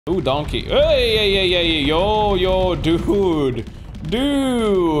Ooh, donkey. Hey, yo, dude.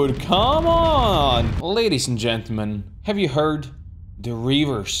 Dude, come on. Ladies and gentlemen, have you heard? The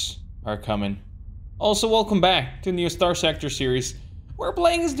Reavers are coming. Also, welcome back to the new Starsector series. We're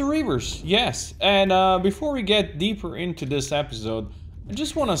playing as the Reavers, yes. And before we get deeper into this episode, I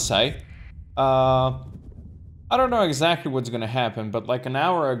just want to say, I don't know exactly what's gonna happen, but like an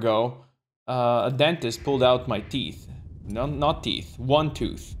hour ago, a dentist pulled out my teeth. No, not teeth, one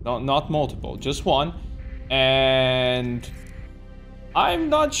tooth, not multiple, just one. And I'm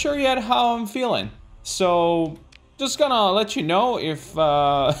not sure yet how I'm feeling. So, just gonna let you know if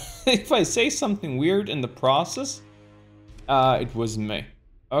if I say something weird in the process, it was me.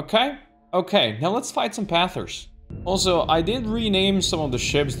 Okay? Okay, now let's fight some Pathers. Also, I did rename some of the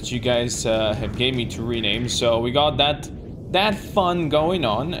ships that you guys have gave me to rename, so we got that fun going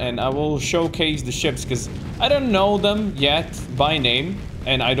on, and I will showcase the ships because I don't know them yet by name,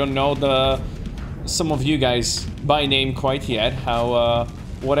 and I don't know some of you guys by name quite yet, how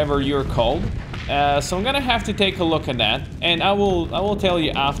whatever you're called. So I'm gonna have to take a look at that, and I will tell you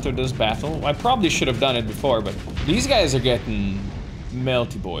after this battle. I probably should have done it before, but these guys are getting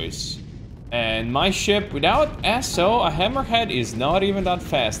melty, boys. And my ship, without SO, a Hammerhead is not even that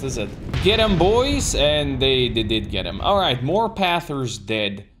fast, is it? Get him, boys! And they did get him. Alright, more Pathers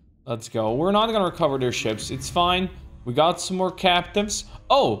dead. Let's go. We're not gonna recover their ships. It's fine. We got some more captives.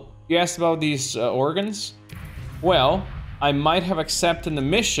 Oh, you asked about these organs? Well, I might have accepted the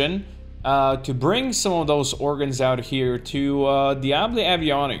mission to bring some of those organs out here to Diablo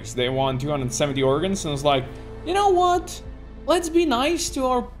Avionics. They want 270 organs, and I was like, you know what? Let's be nice to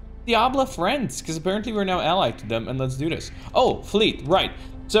our Diablo friends, because apparently we're now allied to them, and let's do this. Oh, fleet, right.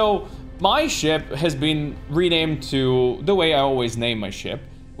 So, my ship has been renamed to the way I always name my ship,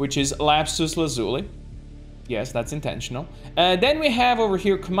 which is Lapsus Lazuli. Yes, that's intentional. Then we have over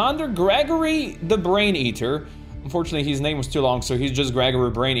here Commander Gregory the Brain Eater. Unfortunately, his name was too long, so he's just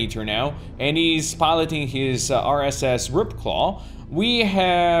Gregory Brain Eater now. And he's piloting his RSS Ripclaw. We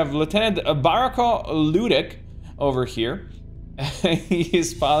have Lieutenant Barako Ludic over here. He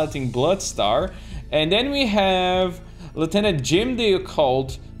is piloting Bloodstar. And then we have Lieutenant Jim the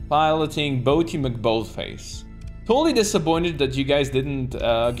Occult piloting Boaty McBoldface. Totally disappointed that you guys didn't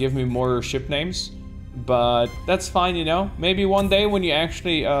give me more ship names. But that's fine, you know. Maybe one day when you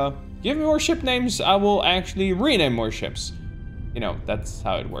actually give me more ship names, I will actually rename more ships. You know, that's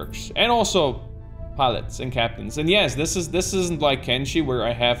how it works. And also pilots and captains. And yes, this isn't like Kenshi where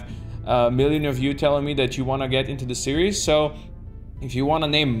I have a million of you telling me that you want to get into the series. So if you want to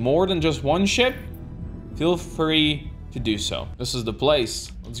name more than just one ship, feel free to do so. This is the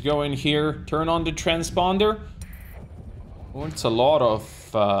place. Let's go in here, turn on the transponder. Oh, it's a lot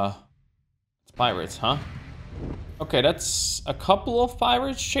of pirates, huh? Okay, that's a couple of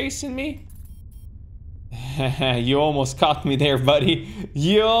pirates chasing me. You almost caught me there, buddy.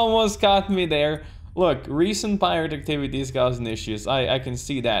 You almost caught me there. Look, recent pirate activity is causing issues. I can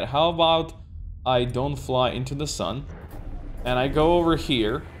see that. How about I don't fly into the sun and I go over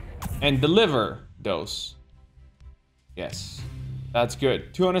here and deliver those? Yes, that's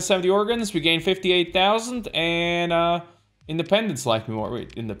good. 270 organs, we gain 58,000, and Independence like me more.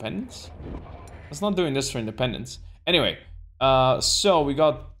 Wait, Independence? Let's not doing this for Independence. Anyway, so we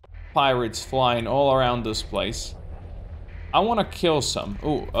got pirates flying all around this place. I want to kill some.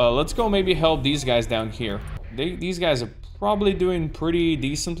 Oh, let's go maybe help these guys down here. These guys are probably doing pretty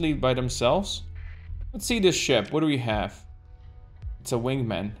decently by themselves. Let's see this ship. What do we have? It's a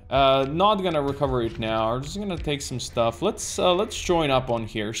wingman. Not gonna recover it now. We're just gonna take some stuff. Let's join up on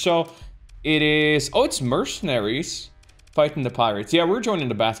here. So it is. Oh, it's mercenaries fighting the pirates. Yeah, we're joining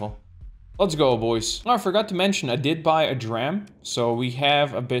the battle. Let's go, boys. Oh, I forgot to mention I did buy a dram, so we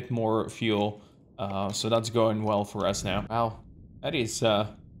have a bit more fuel. So that's going well for us now. Wow, that is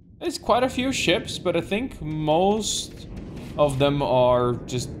quite a few ships, but I think most of them are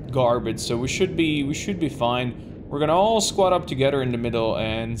just garbage. So we should be fine. We're gonna all squad up together in the middle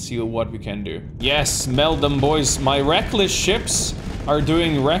and see what we can do. Yes, meld them, boys. My reckless ships are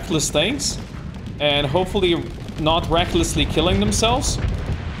doing reckless things, and hopefully not recklessly killing themselves.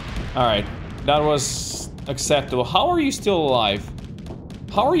 All right, that was acceptable. How are you still alive?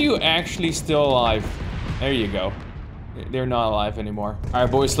 How are you actually still alive? There you go. They're not alive anymore. All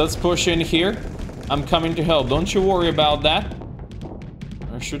right, boys, let's push in here. I'm coming to help. Don't you worry about that.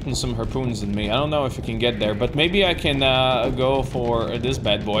 They're shooting some harpoons at me. I don't know if I can get there, but maybe I can go for this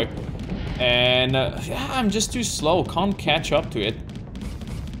bad boy. And yeah, I'm just too slow. Can't catch up to it.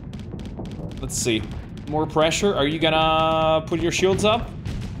 Let's see. More pressure. Are you gonna put your shields up?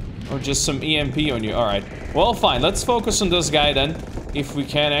 Or just some EMP on you? All right. Well, fine. Let's focus on this guy then. if we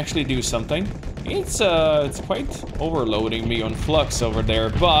can actually do something. It's quite overloading me on flux over there,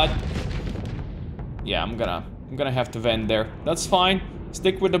 but yeah, I'm gonna have to vent there. That's fine.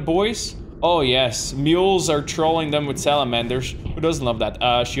 Stick with the boys. Oh yes, mules are trolling them with salamanders. Who doesn't love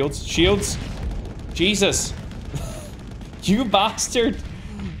that? Shields, shields. Jesus, you bastard.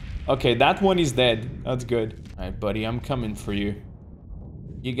 Okay, that one is dead. That's good. All right, buddy, I'm coming for you.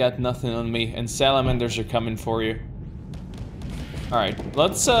 You got nothing on me, and salamanders are coming for you. All right,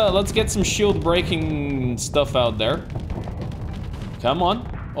 let's get some shield breaking stuff out there. Come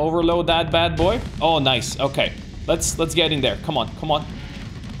on, overload that bad boy. Oh, nice. Okay, let's get in there. Come on, come on,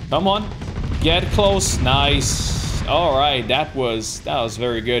 come on. Get close. Nice. All right, that was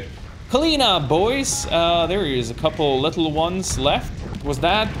very good. Clean up, boys. There is a couple little ones left. Was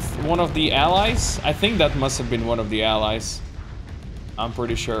that one of the allies? I think that must have been one of the allies. I'm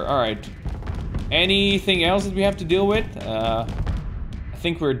pretty sure. All right. Anything else that we have to deal with? I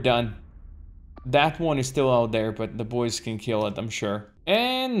think we're done. That one is still out there, but the boys can kill it, I'm sure.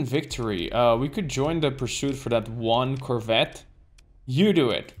 And victory. We could join the pursuit for that one Corvette. You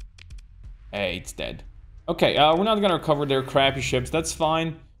do it. Hey, it's dead. Okay, we're not gonna recover their crappy ships. That's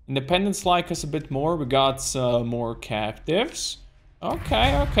fine. Independents like us a bit more. We got some more captives.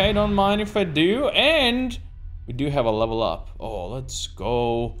 Okay, okay, don't mind if I do. And we do have a level up. Oh, let's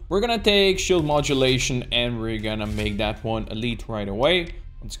go. We're gonna take shield modulation and we're gonna make that one elite right away.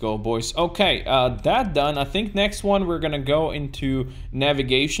 Let's go, boys. Okay, that done. I think next one we're gonna go into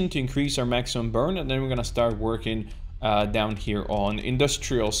navigation to increase our maximum burn, and then we're gonna start working down here on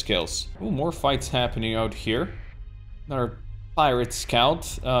industrial skills. Ooh, more fights happening out here. Another pirate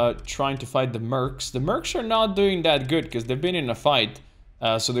scout trying to fight the mercs. The mercs are not doing that good because they've been in a fight,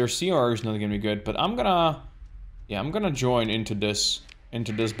 so their CR is not gonna be good. But I'm gonna join into this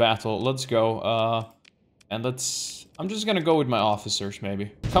battle. Let's go. And I'm just gonna go with my officers,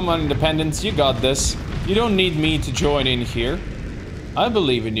 maybe. Come on, independents, you got this. You don't need me to join in here. I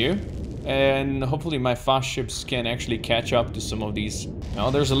believe in you. And hopefully my fast ships can actually catch up to some of these. Now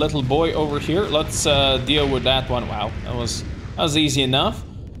there's a little boy over here. Let's deal with that one. Wow, that was easy enough.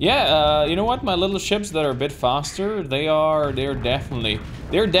 Yeah, you know what? My little ships that are a bit faster, they're definitely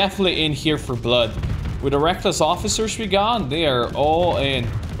in here for blood. With the reckless officers we got, they are all in.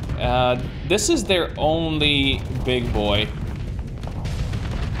 This is their only big boy.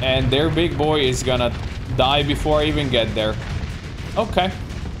 And their big boy is gonna die before I even get there. Okay.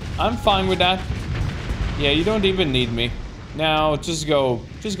 I'm fine with that. Yeah, you don't even need me. Now, just go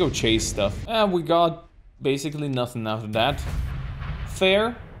chase stuff. We got basically nothing out of that.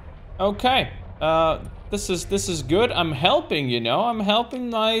 Fair. Okay. This is good. I'm helping, you know. I'm helping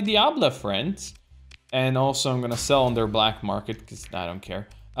my Diablo friends. And also I'm gonna sell on their black market because I don't care.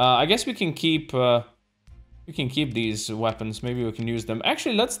 I guess we can keep these weapons. Maybe we can use them.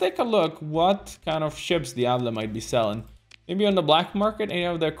 Actually, let's take a look what kind of ships Diablo might be selling. Maybe on the black market, any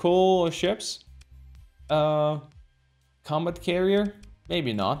of their cool ships? Combat carrier?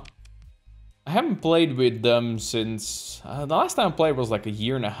 Maybe not. I haven't played with them since... the last time I played was like a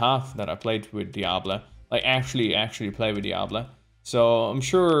year and a half that I played with Diablo. Like actually play with Diablo. So I'm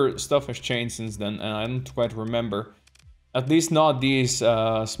sure stuff has changed since then and I don't quite remember. At least not these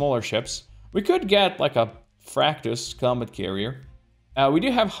smaller ships. We could get like a Fractus combat carrier. We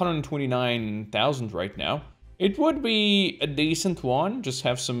do have 129,000 right now. It would be a decent one, just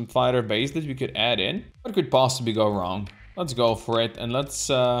have some fighter base that we could add in. What could possibly go wrong? Let's go for it, and let's,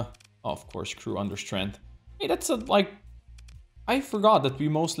 oh, of course, crew under strength. Hey, that's like, I forgot that we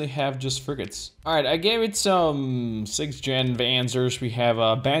mostly have just frigates. Alright, I gave it some 6th gen Vanzers. We have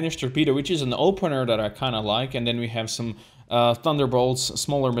a Banished Torpedo, which is an opener that I kind of like, and then we have some Thunderbolts,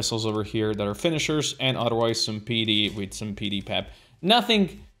 smaller missiles over here that are finishers, and otherwise some PD with some PD pep.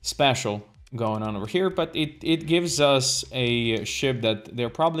 Nothing special going on over here, but it gives us a ship that they're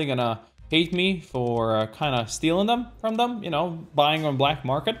probably gonna hate me for kind of stealing them from them, you know, buying on black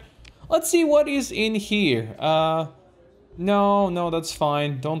market. Let's see what is in here. No, that's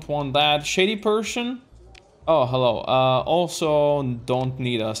fine. Don't want that. Shady Persian. Oh, hello. Also don't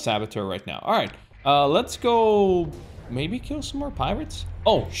need a saboteur right now. All right, let's go maybe kill some more pirates.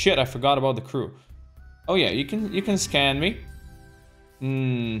 Oh shit, I forgot about the crew. Oh yeah, you can scan me.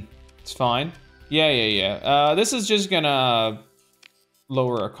 It's fine. Yeah. This is just gonna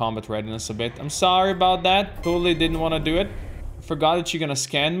lower our combat readiness a bit. I'm sorry about that. Totally didn't want to do it. Forgot that you're gonna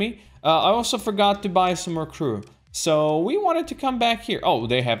scan me. I also forgot to buy some more crew. So we wanted to come back here. Oh,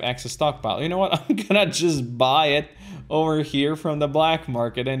 they have excess stockpile. You know what? I'm gonna just buy it over here from the black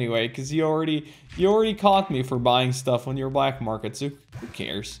market anyway, because you already caught me for buying stuff on your black market, so who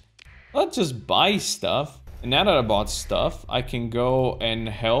cares? Let's just buy stuff. And now that I bought stuff, I can go and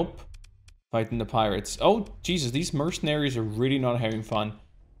help fighting the pirates. Oh, Jesus, these mercenaries are really not having fun.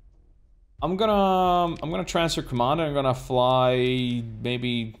 I'm gonna transfer command and I'm gonna fly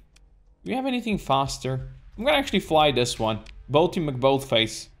maybe... Do you have anything faster? I'm gonna actually fly this one. Boaty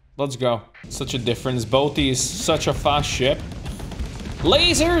McBoatface. Let's go. Such a difference. Boaty is such a fast ship.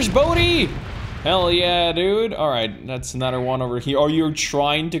 Lasers, Boaty! Hell yeah, dude. Alright, that's another one over here. Oh, you're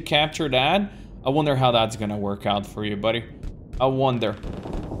trying to capture that? I wonder how that's gonna work out for you, buddy. I wonder.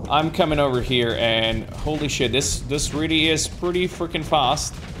 I'm coming over here and holy shit, this really is pretty freaking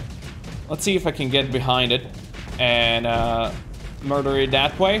fast. Let's see if I can get behind it and murder it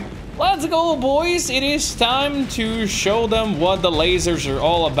that way. Let's go, boys. It is time to show them what the lasers are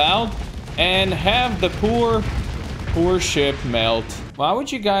all about and have the poor ship melt. Why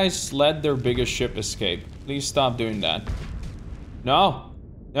would you guys let their biggest ship escape? Please stop doing that. No.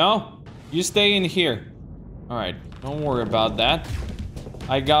 No. You stay in here. Alright. Don't worry about that.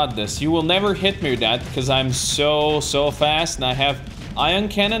 I got this. You will never hit me with that because I'm so fast and I have ion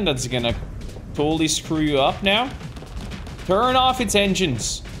cannon that's gonna totally screw you up now. Turn off its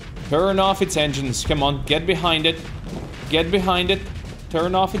engines. Turn off its engines. Come on. Get behind it. Get behind it.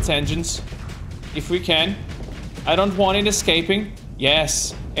 Turn off its engines. If we can. I don't want it escaping.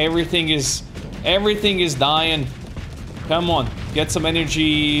 Yes, everything is dying. Come on, get some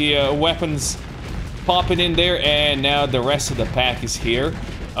energy weapons popping in there, and now the rest of the pack is here.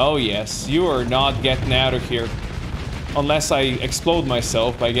 Oh yes, you are not getting out of here. Unless I explode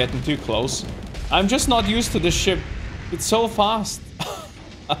myself by getting too close. I'm just not used to this ship. It's so fast.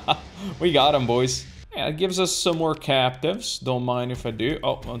 We got him, boys. Yeah, it gives us some more captives. Don't mind if I do.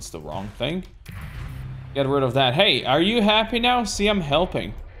 Oh, that's the wrong thing. Get rid of that. Hey, are you happy now? See, I'm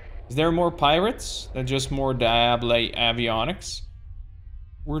helping. Is there more pirates than just more avionics?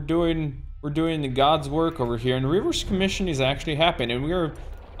 We're doing the God's work over here, and Reavers Commission is actually happening, and we're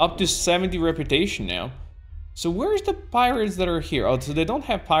up to 70 reputation now. So where's the pirates that are here? Oh, so they don't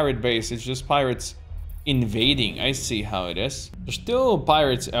have pirate base. It's just pirates invading. I see how it is. There's still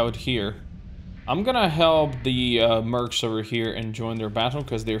pirates out here. I'm gonna help the mercs over here and join their battle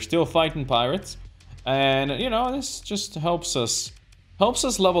because they're still fighting pirates. And, you know, this just helps us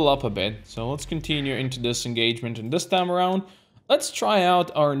level up a bit. So let's continue into this engagement. And this time around, let's try out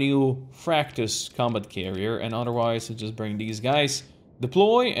our new Fractus combat carrier. And otherwise, I'll just bring these guys,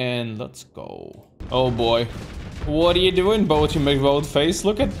 deploy, and let's go. Oh boy. What are you doing, Boaty McBoatface?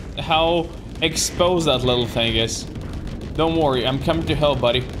 Look at how exposed that little thing is. Don't worry, I'm coming to help,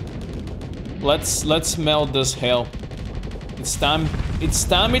 buddy. Let's melt this hell. It's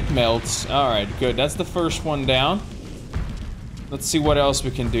time it melts. Alright, good. That's the first one down. Let's see what else we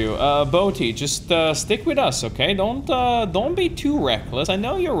can do. Boaty, just stick with us, okay? Don't be too reckless. I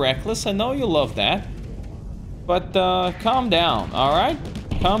know you're reckless. I know you love that. But calm down, alright?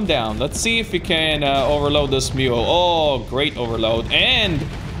 Calm down. Let's see if we can overload this mule. Oh, great overload. And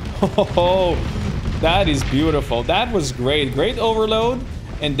oh, that is beautiful. That was great. Great overload.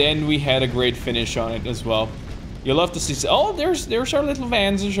 And then we had a great finish on it as well. You'll love to see. Oh, there's our little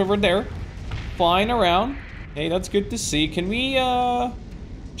Vanzers over there, flying around. Hey, that's good to see. Can we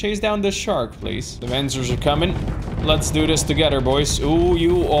chase down this shark, please? The Vanzers are coming. Let's do this together, boys. Ooh,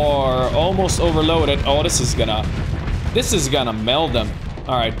 you are almost overloaded. Oh, this is gonna meld them.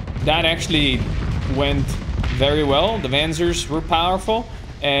 All right, that actually went very well. The Vanzers were powerful,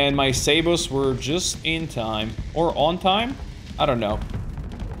 and my Sabos were just in time or on time. I don't know.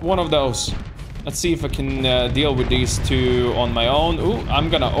 One of those. Let's see if I can deal with these two on my own. Ooh,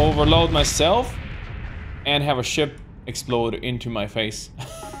 I'm gonna overload myself and have a ship explode into my face.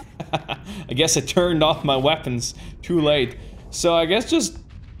 I guess I turned off my weapons too late. So I guess just...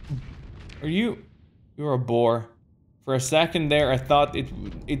 You're a boar. For a second there, I thought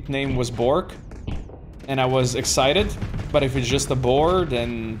its name was Bork. And I was excited. But if it's just a boar,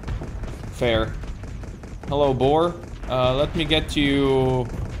 then... fair. Hello, boar. Let me get you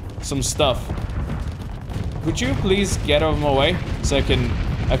some stuff. Would you please get out of my way so I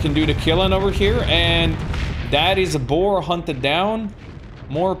can do the killing over here? And that is a boar hunted down.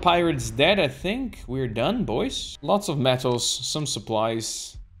 More pirates dead, I think. We're done, boys. Lots of metals, some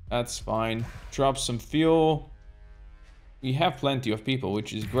supplies. That's fine. Drop some fuel. We have plenty of people,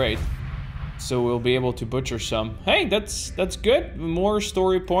 which is great. So we'll be able to butcher some. Hey, that's good. More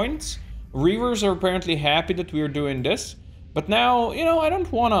story points. Reavers are apparently happy that we are doing this. But now, you know, I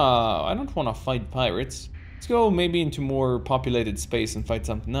don't wanna fight pirates. Let's go maybe into more populated space and fight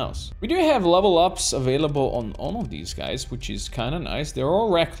something else. We do have level ups available on all of these guys, which is kind of nice. They're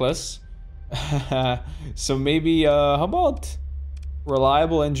all reckless. So maybe, how about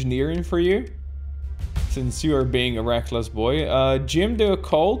reliable engineering for you? since you are being a reckless boy. Jim the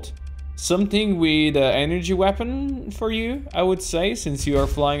Occult, something with an energy weapon for you, I would say, since you are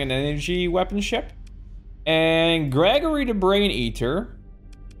flying an energy weapon ship. And Gregory the Brain Eater.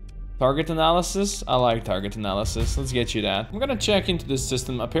 Target analysis? I like target analysis. Let's get you that. I'm gonna check into this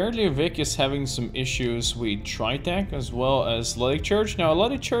system. Apparently Vic is having some issues with Tritech as well as Luddy Church. Now,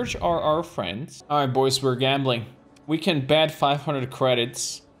 Luddy Church are our friends. Alright, boys, we're gambling. We can bet 500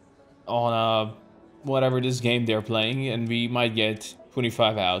 credits on whatever this game they're playing, and we might get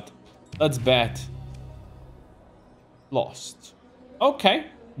 25 out. Let's bet. Lost. Okay,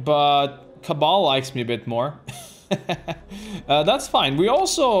 but Cabal likes me a bit more. That's fine. We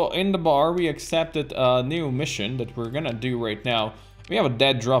also, in the bar, we accepted a new mission that we're gonna do right now. We have a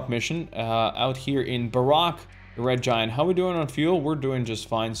dead drop mission out here in Barak, the Red Giant. How we doing on fuel? We're doing just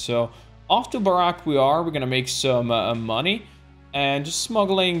fine. So off to Barak we are. We're gonna make some money and just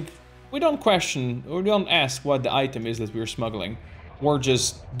smuggling. We don't question, or we don't ask what the item is that we're smuggling. We're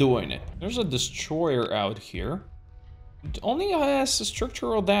just doing it. There's a destroyer out here. It only has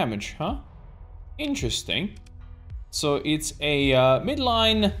structural damage, huh? Interesting. So it's a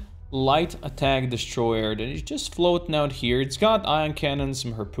midline light attack destroyer that is just floating out here. It's got ion cannons,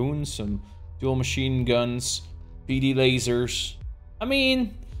 some harpoons, some dual machine guns, PD lasers. I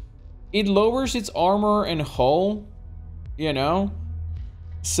mean, it lowers its armor and hull, you know?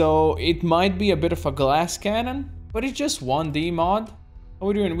 So it might be a bit of a glass cannon, but it's just 1D mod. How are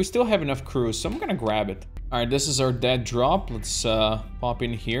we doing? We still have enough crews, so I'm gonna grab it. Alright, this is our dead drop. Let's pop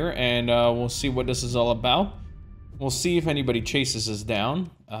in here and we'll see what this is all about. We'll see if anybody chases us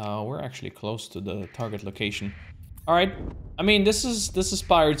down. We're actually close to the target location. Alright, I mean, this is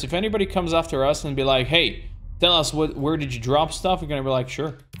pirates. If anybody comes after us and be like, hey, tell us where did you drop stuff, we're gonna be like,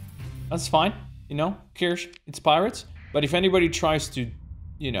 sure. That's fine, you know, cares, it's pirates. But if anybody tries to,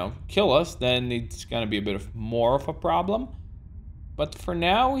 you know, kill us, then it's gonna be a bit of more of a problem. But for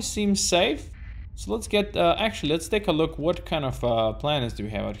now, we seem safe. So let's get, actually, let's take a look. What kind of planets do we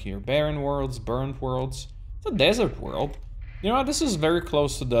have out here? Barren worlds, burnt worlds. It's a desert world. You know what? This is very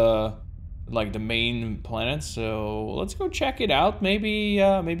close to the, like, the main planet. So let's go check it out. Maybe,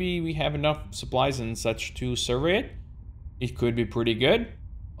 maybe we have enough supplies and such to survey it. It could be pretty good.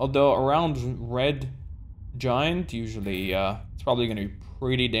 Although around Red Giant, usually, it's probably gonna be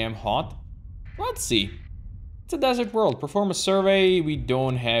pretty damn hot. Let's see. It's a desert world. Perform a survey. We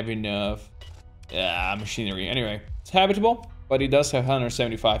don't have enough machinery. Anyway, it's habitable, but it does have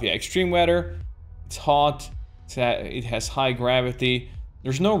 175. Yeah, extreme weather. It's hot. It has high gravity.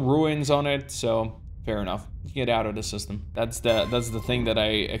 There's no ruins on it, so fair enough. Get out of the system. That's the thing that I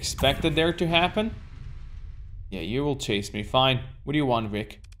expected there to happen. Yeah, you will chase me. Fine. What do you want,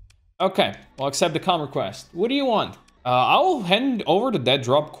 Vic? Okay, I'll accept the comm request. What do you want? I'll hand over the dead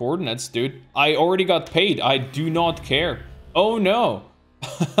drop coordinates, dude. I already got paid. I do not care. Oh no.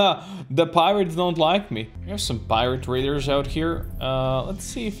 The pirates don't like me. There's some pirate raiders out here. Let's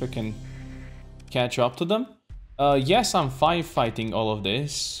see if I can catch up to them. Yes, I'm fighting all of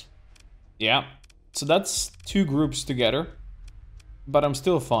this. Yeah. So that's 2 groups together. But I'm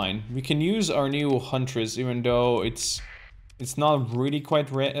still fine. We can use our new Huntress, even though it's not really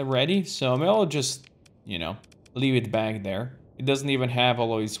quite ready. So maybe I'll just, you know, leave it back there. It doesn't even have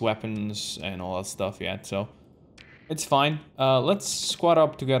all of its weapons and all that stuff yet, so it's fine. Let's squad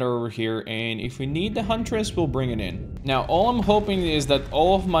up together over here, and if we need the Huntress, we'll bring it in. Now, all I'm hoping is that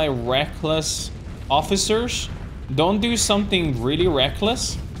all of my reckless officers don't do something really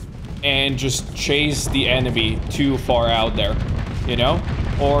reckless and just chase the enemy too far out there, you know?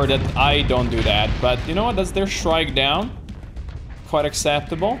 Or that I don't do that, but you know what? That's their strike down. Quite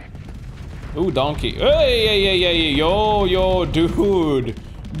acceptable. Ooh, donkey. Hey, yo, dude.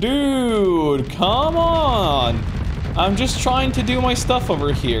 Dude, come on. I'm just trying to do my stuff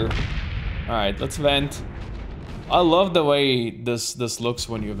over here. Alright, let's vent. I love the way this looks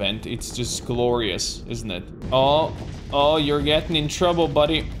when you vent. It's just glorious, isn't it? Oh, you're getting in trouble,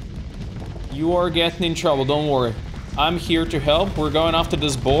 buddy. You are getting in trouble, don't worry. I'm here to help. We're going after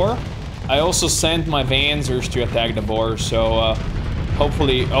this boar. I also sent my Vanzers to attack the boar, so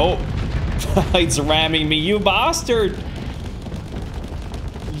hopefully... Oh! It's ramming me, you bastard!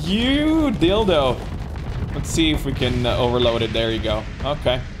 You dildo. Let's see if we can overload it. There you go.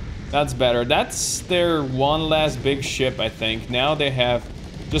 Okay. That's better. That's their one last big ship, I think. Now they have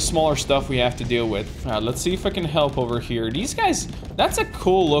just smaller stuff we have to deal with. Alright, let's see if I can help over here. These guys... That's a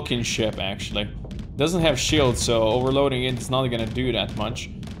cool looking ship, actually. Doesn't have shields, so overloading it is not gonna do that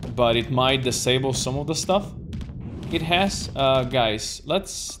much. But it might disable some of the stuff it has. Guys,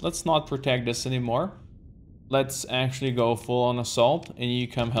 let's not protect this anymore. let's actually go full on assault and you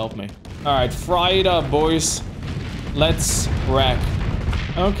come help me. All right, fry it up, boys. Let's wreck.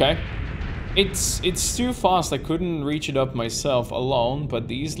 Okay. It's too fast. I couldn't reach it up myself alone, but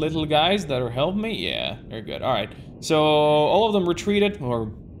these little guys that are helping me, yeah, they're good. All right, so all of them retreated,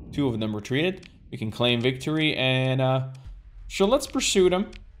 or 2 of them retreated. We can claim victory, and so let's pursue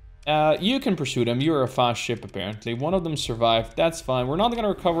them. You can pursue them. You're a fast ship, apparently. 1 of them survived. That's fine. We're not gonna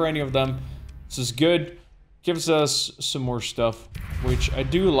recover any of them. This is good. Gives us some more stuff, which I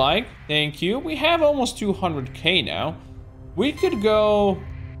do like. Thank you. We have almost 200k now. We could go...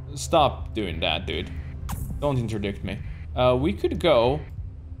 Stop doing that, dude. Don't interdict me. We could go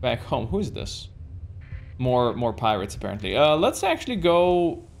back home. Who is this? More pirates, apparently. Let's actually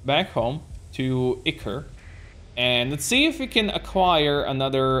go back home to Iker. And let's see if we can acquire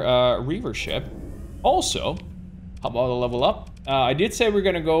another Reaver ship. Also, how about a level up? I did say we're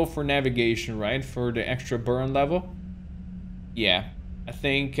gonna go for navigation, right? For the extra burn level. Yeah, I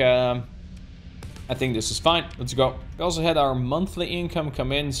think this is fine. Let's go. We also had our monthly income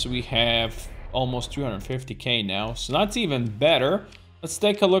come in, so we have almost 250k now. So that's even better. Let's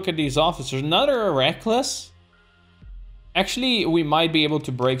take a look at these officers. Another reckless. Actually, we might be able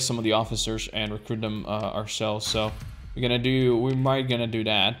to break some of the officers and recruit them ourselves. So we might gonna do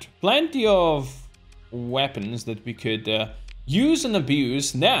that. Plenty of weapons that we could use and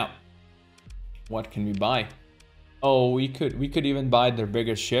abuse. Now, what can we buy? Oh, we could even buy their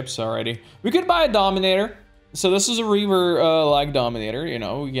biggest ships already. We could buy a Dominator. So this is a Reaver like Dominator, you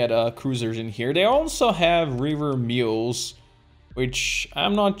know, we get cruisers in here. They also have Reaver mules, which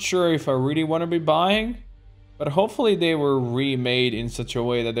I'm not sure if I really want to be buying, but hopefully they were remade in such a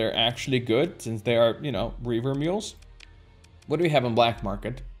way that they're actually good, since they are, you know, Reaver mules. What do we have on black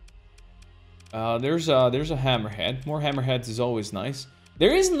market? There's a Hammerhead. More Hammerheads is always nice.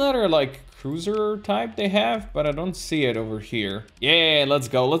 There is another, like, cruiser type they have, but I don't see it over here. Yeah, let's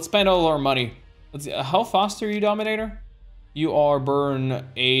go. Let's spend all our money. How fast are you, Dominator? You are burn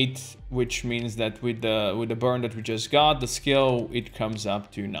 8, which means that with the burn that we just got, the skill, it comes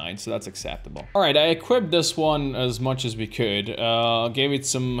up to 9, so that's acceptable. All right, I equipped this one as much as we could. Gave it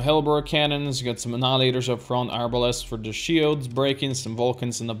some Hellbore cannons, got some annihilators up front, arbalests for the shields, break-ins, some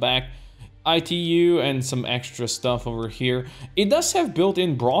Vulcans in the back. ITU and some extra stuff over here. It does have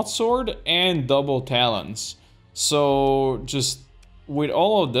built-in broadsword and double talons. So just with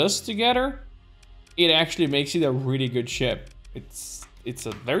all of this together, it actually makes it a really good ship. It's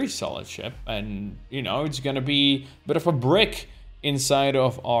a very solid ship, and you know, it's gonna be a bit of a brick inside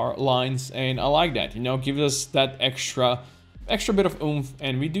of our lines, and I like that. You know, gives us that extra bit of oomph,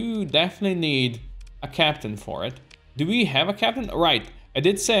 and we do definitely need a captain for it. Do we have a captain? Right. I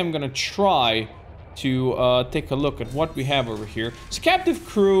did say I'm gonna try to take a look at what we have over here. So captive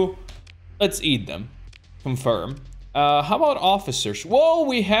crew, let's eat them. Confirm. How about officers? Whoa,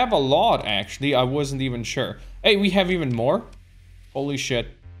 we have a lot, actually. I wasn't even sure. Hey, we have even more? Holy shit.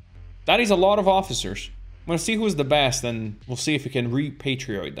 That is a lot of officers. I'm gonna see who's the best, and we'll see if we can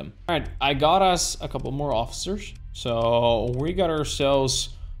repatriate them. All right, I got us a couple more officers. So we got ourselves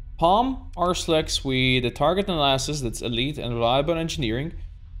Palm Arslex with the target analysis that's elite and reliable engineering.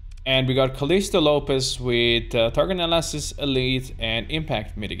 And we got Callisto Lopez with target analysis, elite, and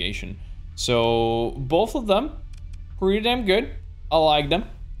impact mitigation. So both of them, pretty damn good. I like them.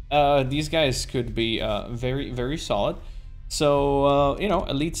 These guys could be very, very solid. So, you know,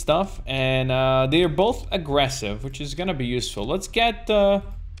 elite stuff. And they're both aggressive, which is gonna be useful. Let's get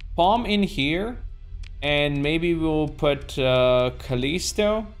Palm in here. And maybe we'll put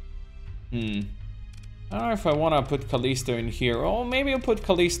Callisto. I don't know if I want to put Callisto in here. Oh, maybe I'll put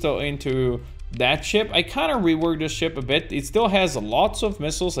Callisto into that ship. I kind of reworked this ship a bit. It still has lots of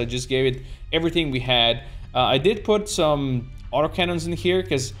missiles. I just gave it everything we had. I did put some autocannons in here,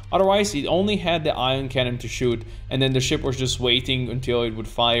 because otherwise it only had the ion cannon to shoot, and then the ship was just waiting until it would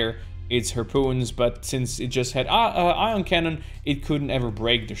fire its harpoons. But since it just had ion cannon, it couldn't ever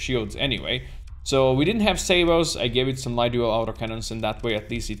break the shields anyway. So we didn't have sabos. I gave it some light dual autocannons, and that way at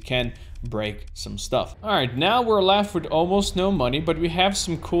least it can break some stuff. All right, now we're left with almost no money, but we have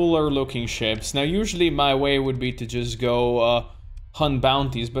some cooler looking ships. Now usually my way would be to just go hunt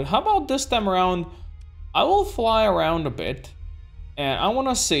bounties, but how about this time around? I will fly around a bit, and I want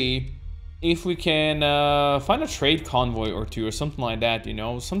to see if we can find a trade convoy or two or something like that, you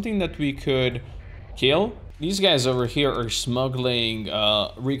know, something that we could kill. These guys over here are smuggling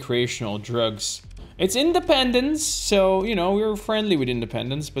recreational drugs. It's Independence, so, you know, we're friendly with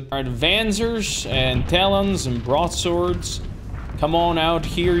Independence, but our Advancers and Talons and Broadswords, come on out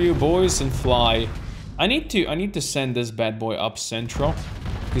here, you boys, and fly. I need to send this bad boy up central.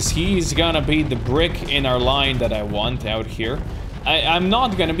 Because he's gonna be the brick in our line that I want out here. I'm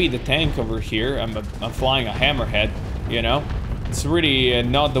not gonna be the tank over here. I'm flying a hammerhead, you know? It's really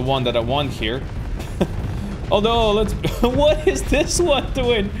not the one that I want here. Although, let's... What is this one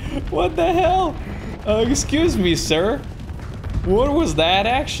doing? What the hell? Excuse me, sir. What was that,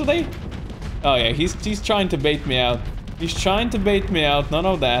 actually? Oh, yeah, he's trying to bait me out. He's trying to bait me out. None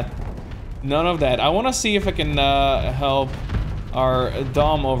of that. None of that. I want to see if I can help our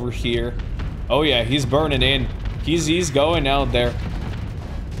Dom over here. Oh, yeah, he's burning in. He's going out there.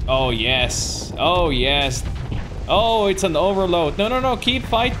 Oh, yes. Oh, yes. Oh, it's an overload. No, no, no. Keep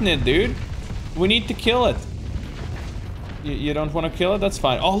fighting it, dude. We need to kill it. You don't want to kill it? That's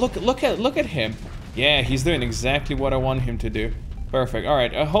fine. Oh, look at him. Yeah, he's doing exactly what I want him to do. Perfect. All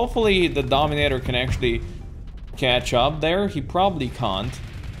right. Hopefully the Dominator can actually catch up there. He probably can't.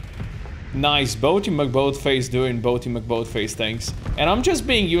 Nice. Boaty McBoatface doing Boaty McBoatface things. And I'm just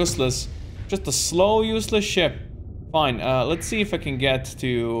being useless. Just a slow, useless ship. Fine. Let's see if I can get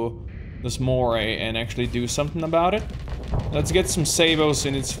to this moray and actually do something about it. Let's get some sabos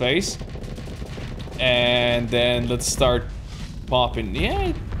in its face. And then let's start popping.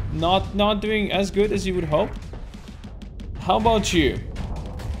 Yeah, not doing as good as you would hope. How about you?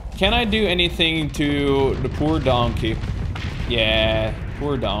 Can I do anything to the poor donkey? Yeah,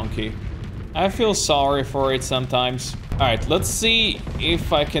 poor donkey. I feel sorry for it sometimes. Alright, let's see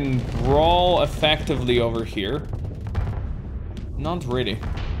if I can brawl effectively over here. Not really.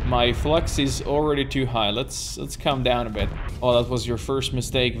 My flux is already too high. Let's calm down a bit. Oh, that was your first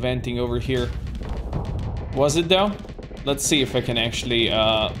mistake venting over here. Was it though? Let's see if I can actually,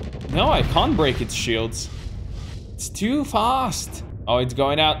 no, I can't break its shields. It's too fast. Oh, it's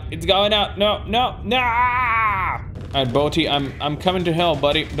going out. It's going out. No, no, no! Alright, Boaty, I'm coming to help,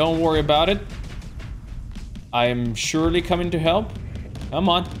 buddy. Don't worry about it. I am surely coming to help. Come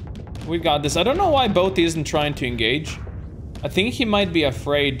on. We got this. I don't know why Boaty isn't trying to engage. I think he might be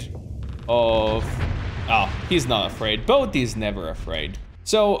afraid of... Oh, he's not afraid. Boaty's never afraid.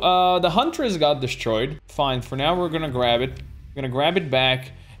 So, the Huntress got destroyed. Fine, for now we're gonna grab it. We're gonna grab it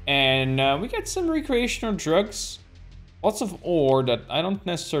back. And we get some recreational drugs. Lots of ore that I don't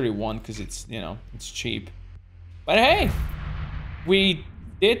necessarily want because it's, you know, it's cheap. But hey, we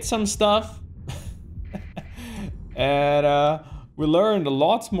did some stuff. And we learned a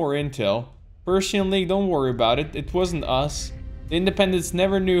lot more intel. Personally, don't worry about it. It wasn't us. The Independents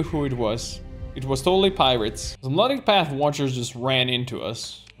never knew who it was. It was totally pirates. Some Melodic Path Watchers just ran into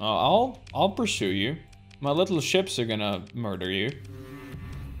us. I'll pursue you. My little ships are gonna murder you.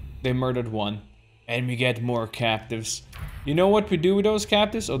 They murdered one. And we get more captives. You know what we do with those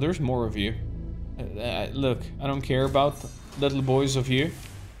captives? Oh, there's more of you. Look, I don't care about little boys of you.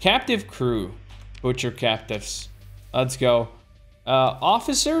 Captive crew. Butcher captives. Let's go.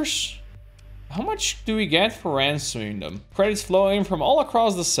 Officers? How much do we get for ransoming them? Credits flowing from all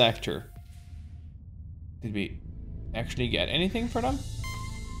across the sector. Did we actually get anything for them?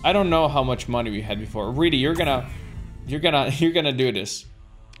 I don't know how much money we had before. Really, you're gonna do this.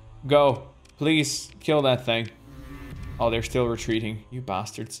 Go. Please, kill that thing. Oh, they're still retreating. You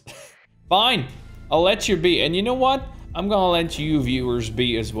bastards. Fine. I'll let you be. And you know what? I'm gonna let you viewers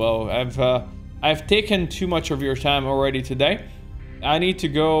be as well. I've taken too much of your time already today. I need to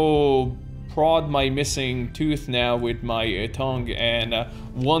go prod my missing tooth now with my tongue and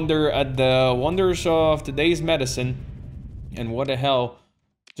wonder at the wonders of today's medicine and what the hell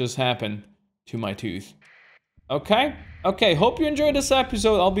just happened to my tooth. Okay? Okay, hope you enjoyed this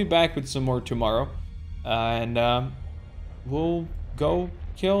episode. I'll be back with some more tomorrow. And we'll go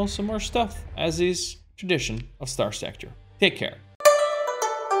kill some more stuff, as is tradition of Starsector. Take care.